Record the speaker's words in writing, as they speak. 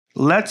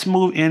let's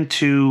move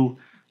into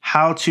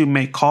how to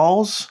make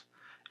calls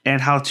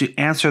and how to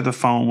answer the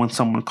phone when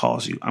someone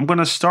calls you. I'm going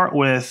to start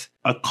with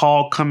a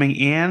call coming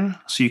in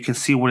so you can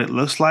see what it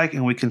looks like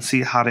and we can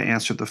see how to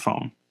answer the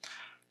phone.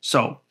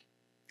 So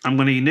I'm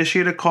going to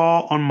initiate a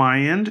call on my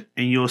end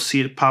and you'll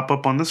see it pop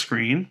up on the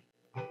screen.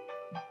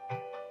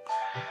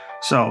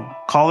 So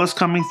call is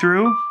coming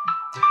through.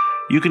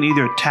 You can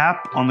either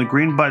tap on the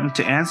green button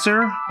to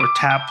answer or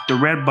tap the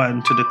red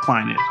button to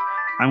decline it.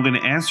 I'm going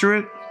to answer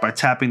it by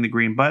tapping the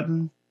green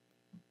button.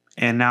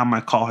 And now my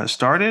call has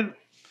started.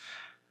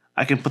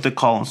 I can put the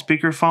call on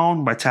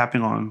speakerphone by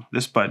tapping on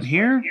this button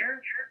here.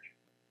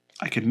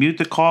 I can mute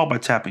the call by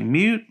tapping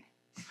mute.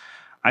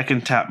 I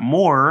can tap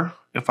more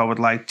if I would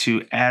like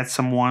to add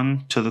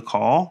someone to the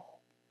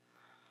call.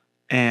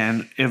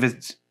 And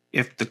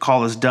if the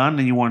call is done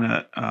and you want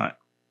to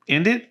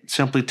end it,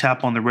 simply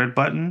tap on the red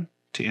button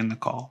to end the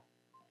call.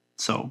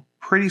 So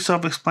pretty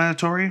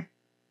self-explanatory.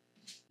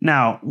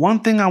 Now, one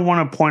thing I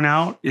want to point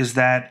out is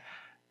that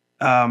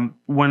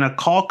when a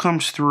call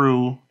comes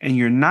through and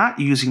you're not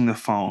using the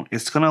phone,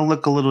 it's going to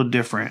look a little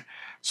different.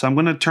 So I'm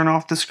going to turn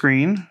off the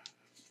screen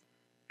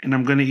and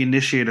I'm going to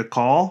initiate a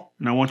call.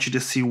 And I want you to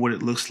see what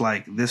it looks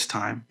like this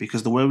time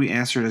because the way we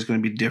answer it is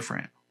going to be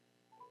different.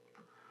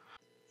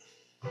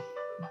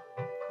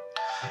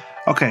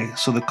 Okay,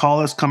 so the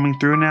call is coming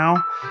through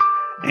now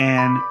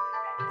and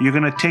you're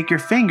going to take your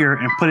finger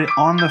and put it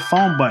on the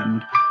phone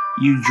button.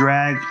 You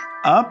drag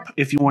up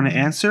if you want to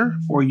answer,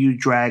 or you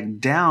drag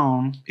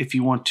down if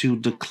you want to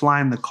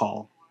decline the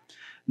call.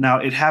 Now,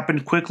 it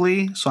happened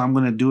quickly, so I'm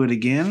going to do it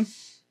again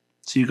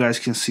so you guys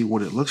can see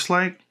what it looks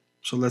like.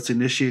 So let's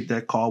initiate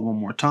that call one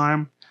more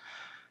time.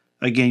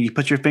 Again, you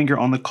put your finger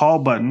on the call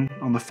button,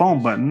 on the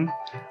phone button.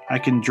 I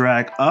can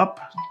drag up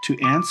to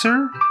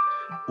answer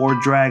or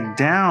drag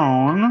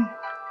down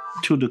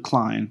to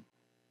decline.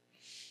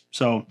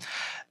 So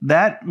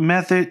that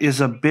method is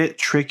a bit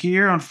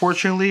trickier,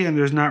 unfortunately, and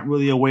there's not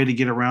really a way to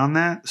get around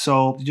that.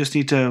 So you just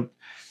need to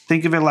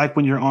think of it like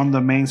when you're on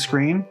the main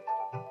screen,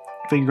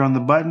 finger on the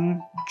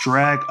button,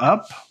 drag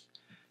up,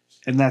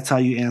 and that's how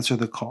you answer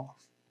the call.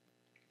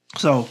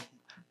 So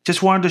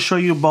just wanted to show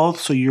you both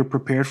so you're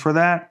prepared for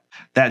that.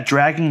 That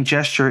dragging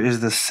gesture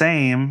is the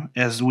same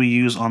as we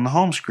use on the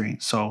home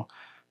screen. So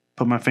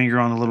put my finger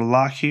on the little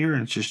lock here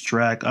and just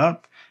drag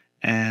up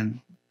and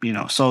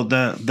so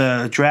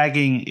the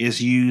dragging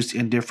is used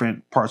in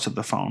different parts of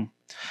the phone.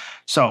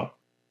 So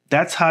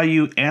that's how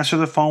you answer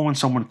the phone when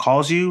someone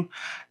calls you.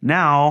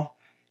 Now,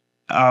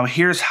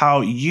 here's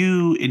how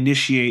you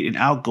initiate an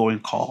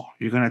outgoing call.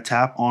 You're going to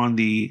tap on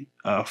the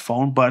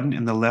phone button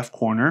in the left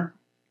corner,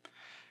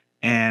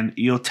 and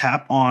you'll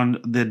tap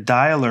on the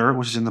dialer,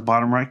 which is in the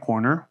bottom right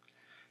corner,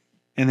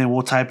 and then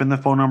we'll type in the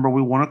phone number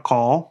we want to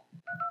call.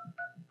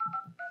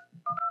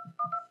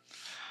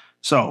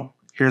 So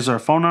here's our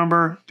phone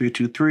number,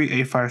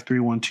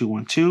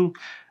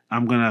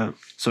 323-853-1212.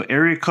 So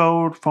area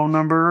code, phone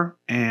number,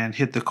 and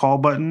hit the call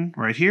button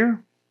right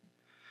here.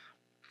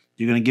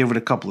 You're going to give it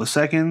a couple of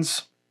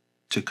seconds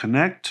to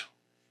connect.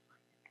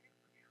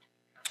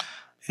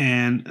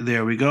 And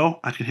there we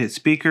go. I can hit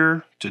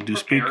speaker to do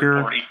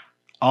speaker.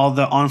 All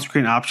the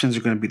on-screen options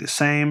are going to be the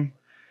same.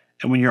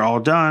 And when you're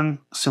all done,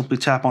 simply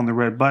tap on the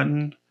red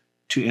button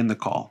to end the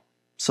call.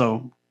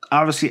 So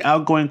obviously,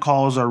 outgoing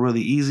calls are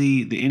really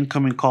easy. The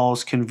incoming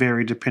calls can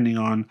vary depending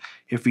on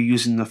if you're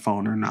using the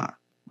phone or not.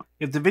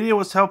 If the video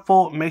was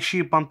helpful, make sure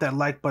you bump that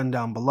like button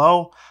down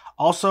below.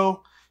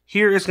 Also,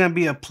 here is going to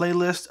be a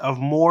playlist of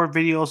more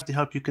videos to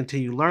help you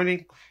continue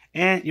learning,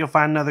 and you'll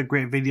find another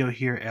great video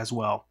here as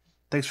well.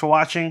 Thanks for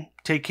watching.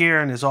 Take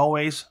care, and as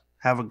always,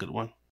 have a good one.